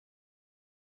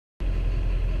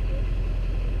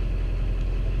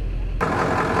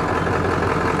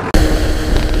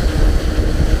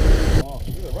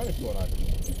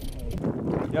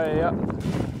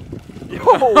Yeah. Yo,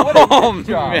 what a good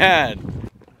job. Man.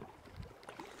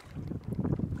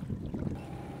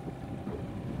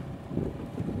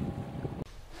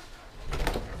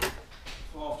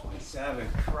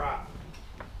 Crap.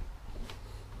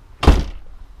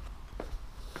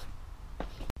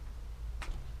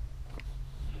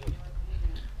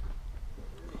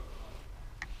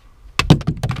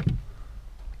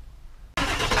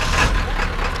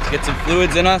 Get some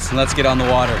fluids in us and let's get on the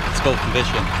water. Let's go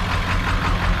fishing.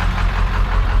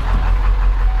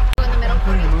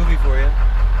 Putting a movie for you.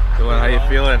 Dylan, how you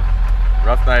feeling?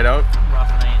 Rough night out? Rough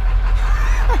night.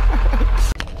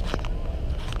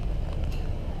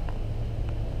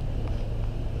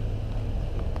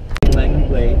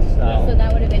 So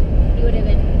that would have been, he would have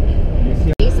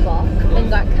been baseball, then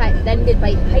got cut, then did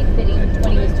pipe fitting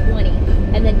when he was 20,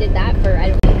 and then did that for, I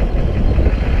don't know.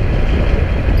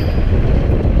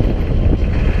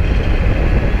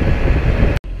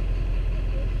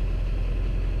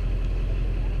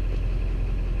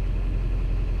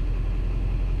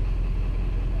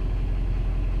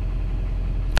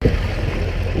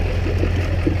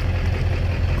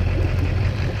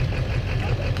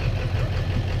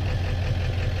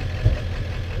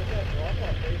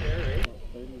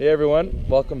 Hey everyone,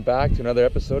 welcome back to another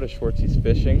episode of Schwartzy's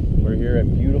Fishing. We're here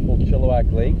at beautiful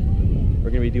Chilliwack Lake. We're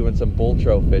going to be doing some bull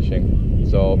trout fishing,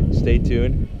 so stay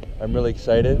tuned. I'm really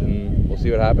excited and we'll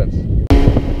see what happens.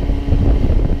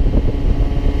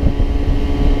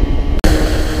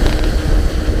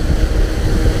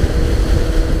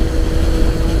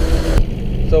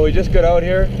 So we just got out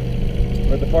here.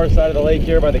 We're at the far side of the lake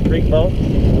here by the creek mouth.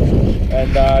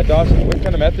 And Dawson, what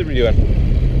kind of method are we doing?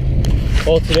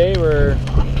 Well, today we're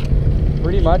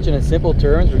pretty much in a simple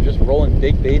terms, we're just rolling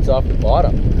big baits off the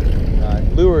bottom.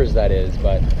 Lures, that is,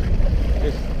 but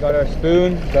just got our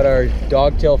spoon, got our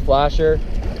dogtail flasher,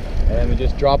 and we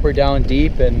just drop her down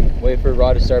deep and wait for a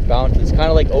rod to start bouncing. It's kind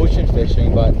of like ocean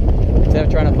fishing, but instead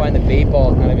of trying to find the bait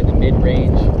ball kind of in the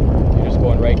mid-range, you're just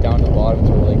going right down to the bottom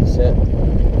to where the lake sit.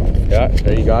 Yeah,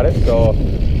 there you got it. So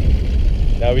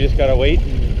now we just gotta wait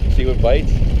and see what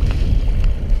bites.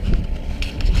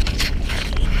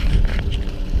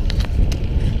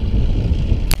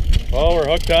 Oh, we're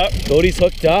hooked up. Cody's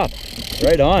hooked up.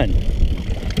 Right on.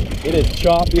 It is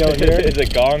choppy out here. It's a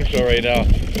gong show right now.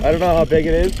 I don't know how big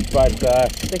it is, but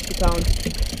 60 pounds.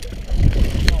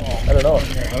 I don't know.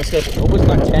 I was gonna hope it's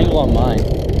not tangle on mine.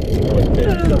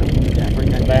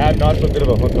 And I have not so good of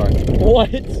a hook on.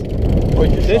 What?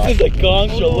 This is a gong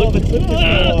show. Look at this.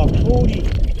 Oh, Cody.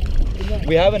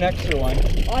 We have an extra one.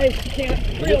 I can't.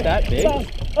 Is it that big?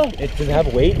 Does it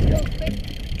have weight?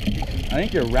 I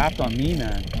think you're wrapped on me,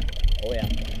 man. Oh yeah.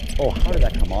 Oh, how did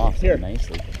that come off so Here.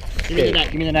 nicely? Give me the net.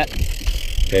 Give me the net.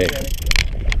 Okay.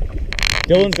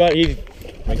 Dylan's got, he's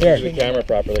Here. The camera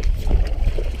properly.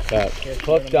 that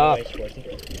hooked up.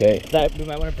 Okay. That we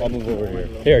might want to. I'll move over here.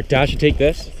 Here, Dash, you take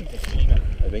this.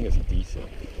 I think it's decent.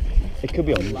 It could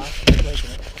be a No,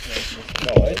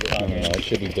 it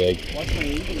should be big.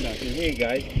 Hey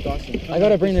guys, Dawson. I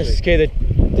gotta bring this. Okay,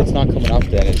 it's not coming up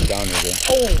then. It's down here.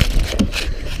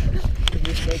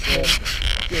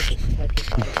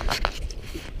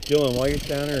 Dylan, while you're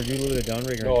standing there, do a little bit of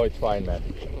downrigger. No, it's fine, man.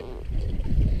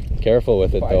 Careful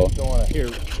with it though. Here.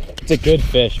 It's a good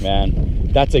fish, man.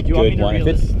 That's a good one. If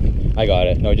it's, I got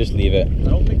it. No, just leave it. I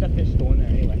don't think that fish is going there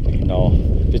anyway. No,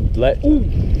 just let. Ooh.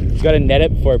 You gotta net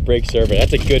it before it breaks surface.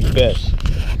 That's a good fish.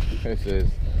 This is.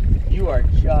 You are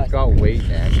just. It's got weight,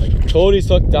 man. Like, Cody's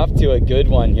hooked up to a good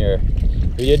one here.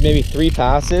 We did maybe 3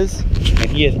 passes, and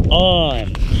he is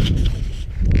on.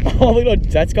 Oh, look at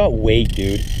that. That's got weight,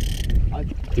 dude.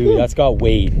 Dude, that's got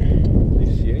weight. did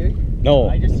you see anything? No,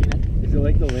 I just seen it. Is it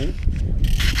like the link?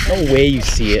 no way you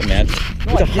see it, man.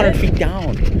 No, It's I 100 did. feet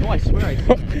down. No, I swear I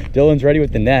seen it. Dylan's ready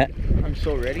with the net. I'm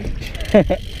so ready.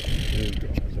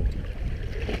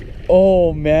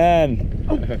 Oh, man.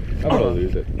 I'm gonna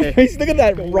lose it. He's look at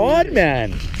that rod,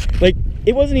 man. Like,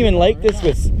 it wasn't even like this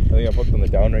with. I think I'm hooked on the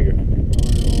downrigger.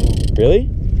 Really?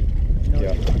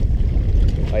 Yeah.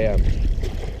 I am.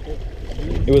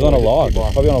 It was on a log.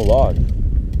 Probably on a log.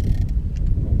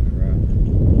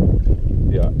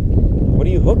 Yeah. What are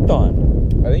you hooked on?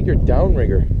 I think you're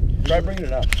downrigger. Try bringing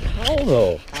it up. How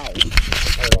though?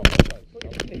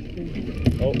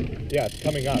 Oh, yeah, it's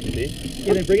coming up, see?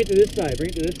 Yeah, then bring it to this side. Bring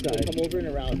it to this side. Come over and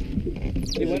around.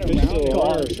 It went around.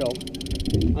 Car show.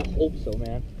 I hope so,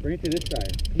 man. Bring it to this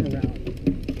side. Come around.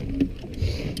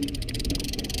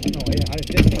 No, I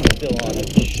think it's still on.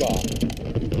 It's a shot.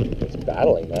 It's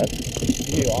battling, man.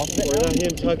 You off of it? We're not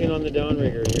him tugging on the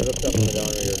downrigger. You're hooked up on the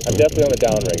downrigger. I'm definitely on the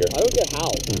downrigger. I don't get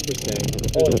how.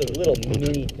 Oh, it's a little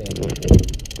mini thing.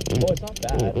 Oh, it's not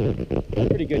bad. That's a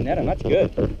pretty good net, and that's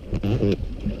good.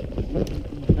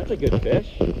 That's a good fish.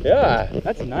 Yeah.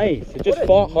 That's nice. It just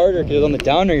fought harder because it was on the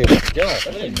downrigger. Still.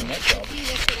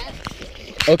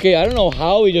 Okay, I don't know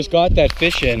how we just got that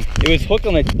fish in. It was hooked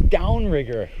on a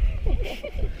downrigger.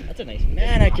 That's a nice.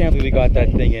 Man, I can't believe we got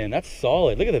that thing in. That's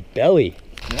solid. Look at the belly.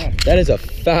 Yeah. That is a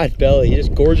fat belly. He's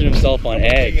just gorging himself on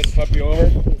Bring eggs. this puppy over.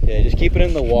 Yeah, just keep it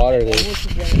in the water.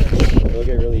 They'll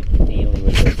get really anally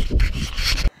with it.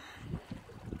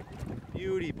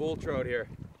 Beauty bull trout here.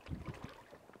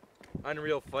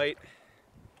 Unreal fight.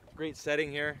 Great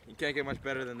setting here. You can't get much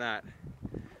better than that.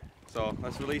 So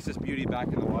let's release this beauty back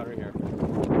in the water here.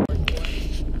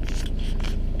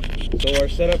 So our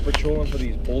setup for trolling for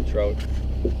these bull trout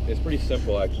is pretty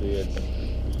simple actually. It's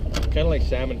kind of like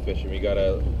salmon fishing. We got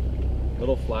a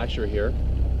little flasher here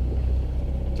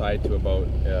tied to about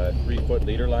a 3-foot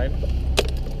leader line.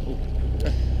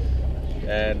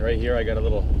 And right here I got a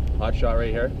little hot shot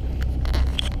right here.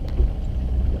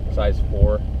 Size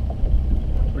 4.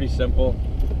 Pretty simple.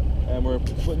 And we're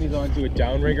putting these onto a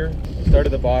downrigger. Start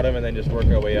at the bottom and then just work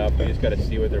our way up. We just got to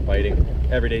see what they're biting.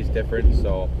 Every day's different,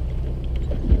 so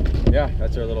yeah,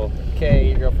 that's our little Okay,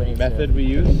 your girlfriend method we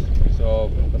use.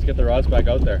 So let's get the rods back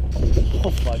out there.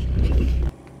 Oh fuck.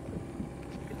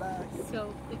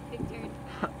 So quick turn.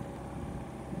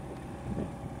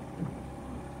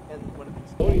 And one of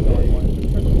these.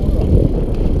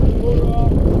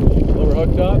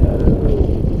 Overhooked up.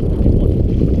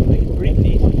 Pretty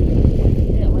decent.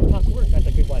 Yeah, my past work. That's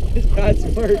a good one. That's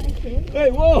smart. Hey,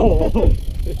 whoa!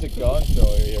 It's a gone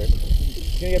show here.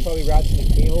 He's gonna get probably wrapped in the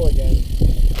cable again.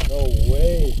 No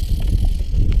way.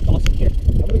 Awesome here.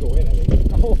 I'm gonna go in, I think.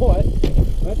 What?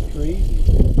 That's crazy.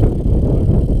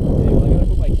 Hey, well, I gotta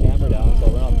put my camera down so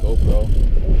I'll run off GoPro.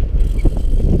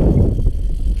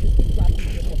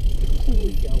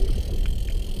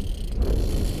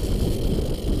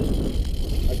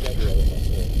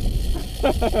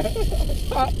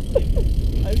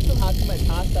 I'm so happy my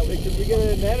past that way. Did we get a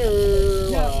net or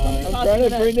Yeah, what? I'm trying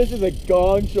to bring this as a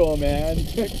gong show, man.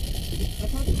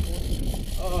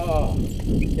 Oh.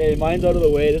 Okay, mine's out of the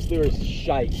way. This lure's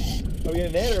shite. Are we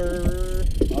gonna net or?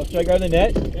 Oh, should I grab the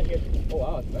net? Oh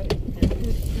wow, it's ready.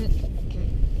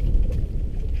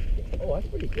 Oh, that's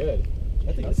pretty good.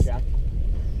 That's a good jack.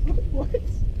 What?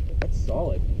 That's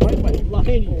solid. Why am I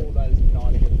lying? Oh, that is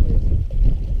not a good place.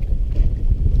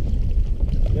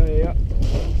 Yeah.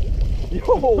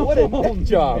 Yo, what a net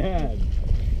job! Man.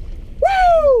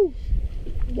 Woo!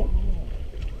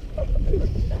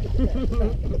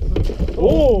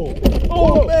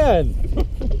 Oh man!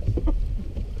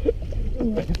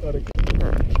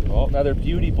 Oh, another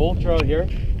beauty bull trout here.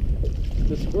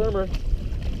 The squirmer.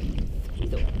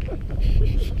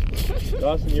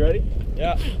 Dawson, you ready?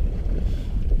 Yeah.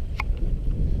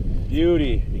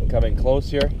 Beauty. You can come in close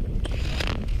here.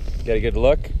 Get a good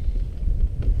look.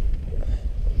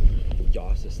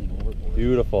 Joss this thing overboard.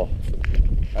 Beautiful.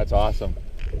 That's awesome.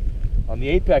 On the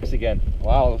apex again.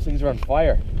 Wow, those things are on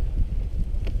fire.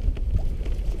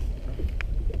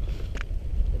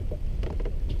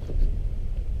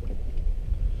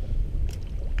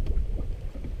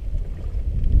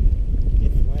 He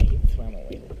swam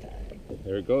away this time.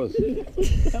 There it goes.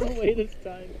 Swam away this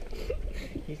time.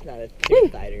 He's not a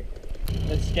tick fighter.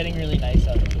 It's getting really nice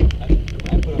out here. I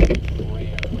put up a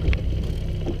prayer.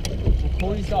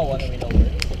 Well, Cody's got one that we know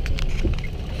works.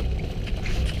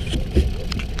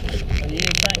 But you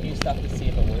can try new stuff to see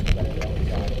if it works better than what we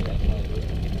got.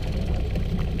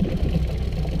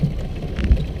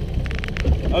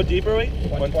 How deep are we?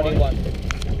 121.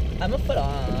 I'm a foot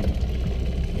off.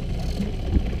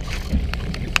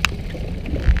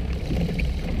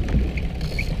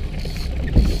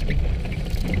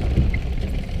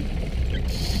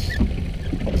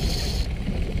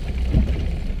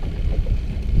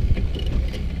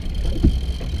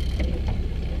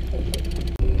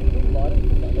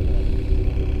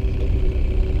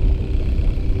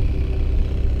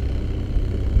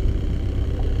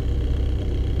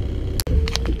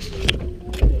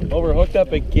 Overhooked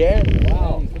up again.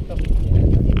 Wow.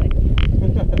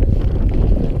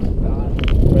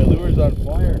 My lure's on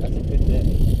fire. That's a good day.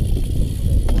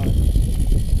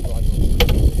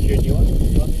 Here, do you want me to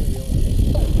reel it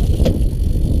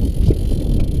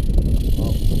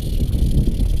Wow.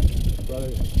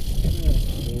 Brother,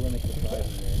 we're running surprise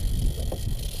here.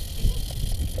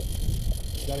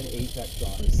 Got an apex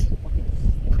on.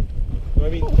 No, I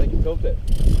mean, like, tilt it.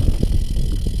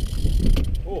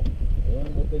 Oh.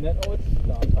 With the net. Oh, it's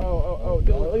stopped. Oh,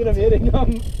 Look at him hitting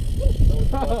them.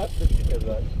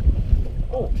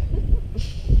 Oh.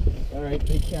 All right,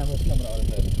 big camera's coming out of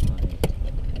it.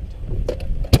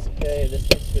 Okay, this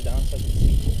needs to go down so I can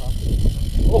see the top.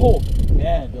 Oh,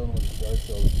 man, Dylan with the shark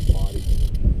so his body.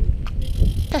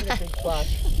 Give me a big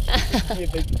splash. Give me a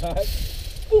big splash.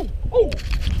 Oh, oh,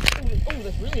 oh,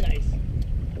 that's really nice.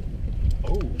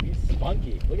 Oh, he's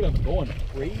spunky. Look at him going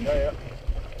crazy. Yeah,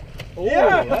 Oh,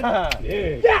 yeah. that's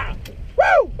big. Yeah!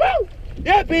 Woo! Woo!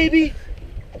 Yeah, baby!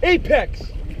 Apex!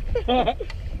 What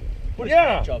is Yeah.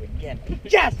 that job again?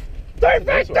 Yes!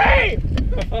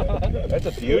 350! That's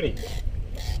a beauty.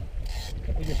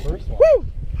 I think your first one. Woo!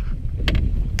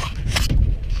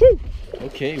 Woo!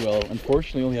 Okay, well,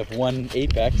 unfortunately, we only have one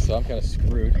apex, so I'm kind of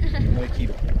screwed. I'm gonna keep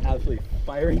absolutely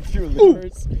firing through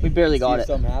lures. We barely got See if it.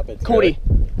 something happens. Cody,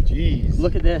 Jeez.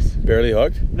 look at this. Barely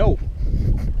hooked? No,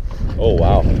 Oh,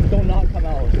 wow. don't not come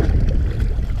out.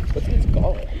 What's this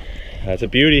called? That's a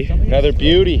beauty. Another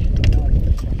beauty.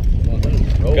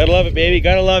 Gotta love it, baby.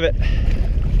 Gotta love it.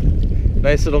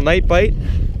 Nice little night bite.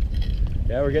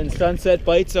 Yeah, we're getting sunset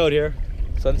bites out here.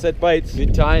 Sunset bites.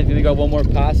 Good times. We only got one more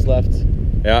pass left.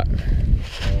 Yeah.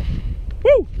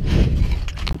 Woo!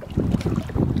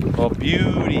 Oh,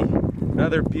 beauty.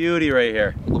 Another beauty right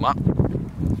here. Look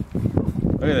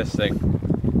at this thing.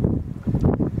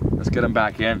 Let's get him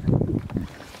back in.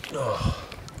 Oh.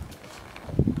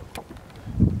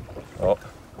 Oh.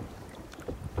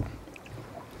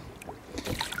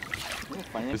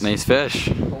 Nice fish.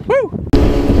 Woo!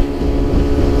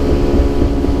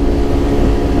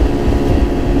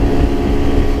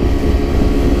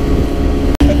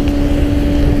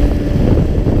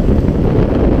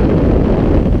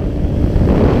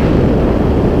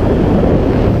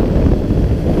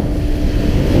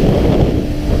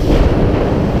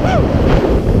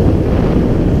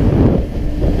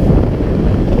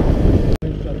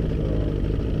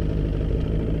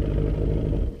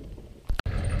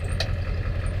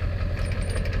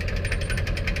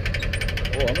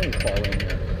 Oh, I'm gonna fall in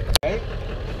here. Right?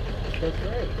 That's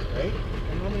right, right?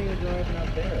 And how many are driving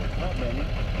up there? Not many.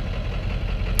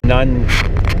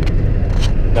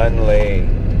 None lay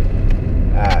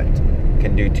at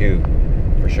can do two,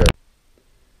 for sure.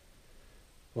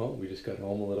 Well, we just got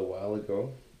home a little while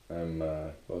ago. I'm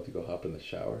about to go hop in the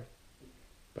shower.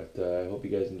 But I hope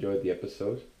you guys enjoyed the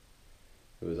episode.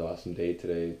 It was an awesome day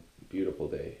today. Beautiful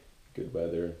day. Good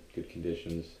weather, good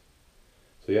conditions.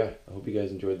 So yeah, I hope you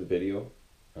guys enjoyed the video.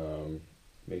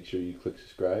 Make sure you click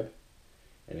subscribe.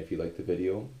 And if you like the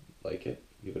video, like it.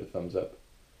 Give it a thumbs up.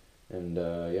 And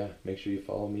yeah, make sure you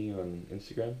follow me on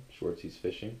Instagram, Schwartzy's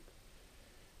Fishing.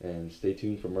 And stay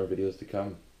tuned for more videos to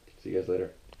come. See you guys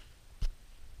later.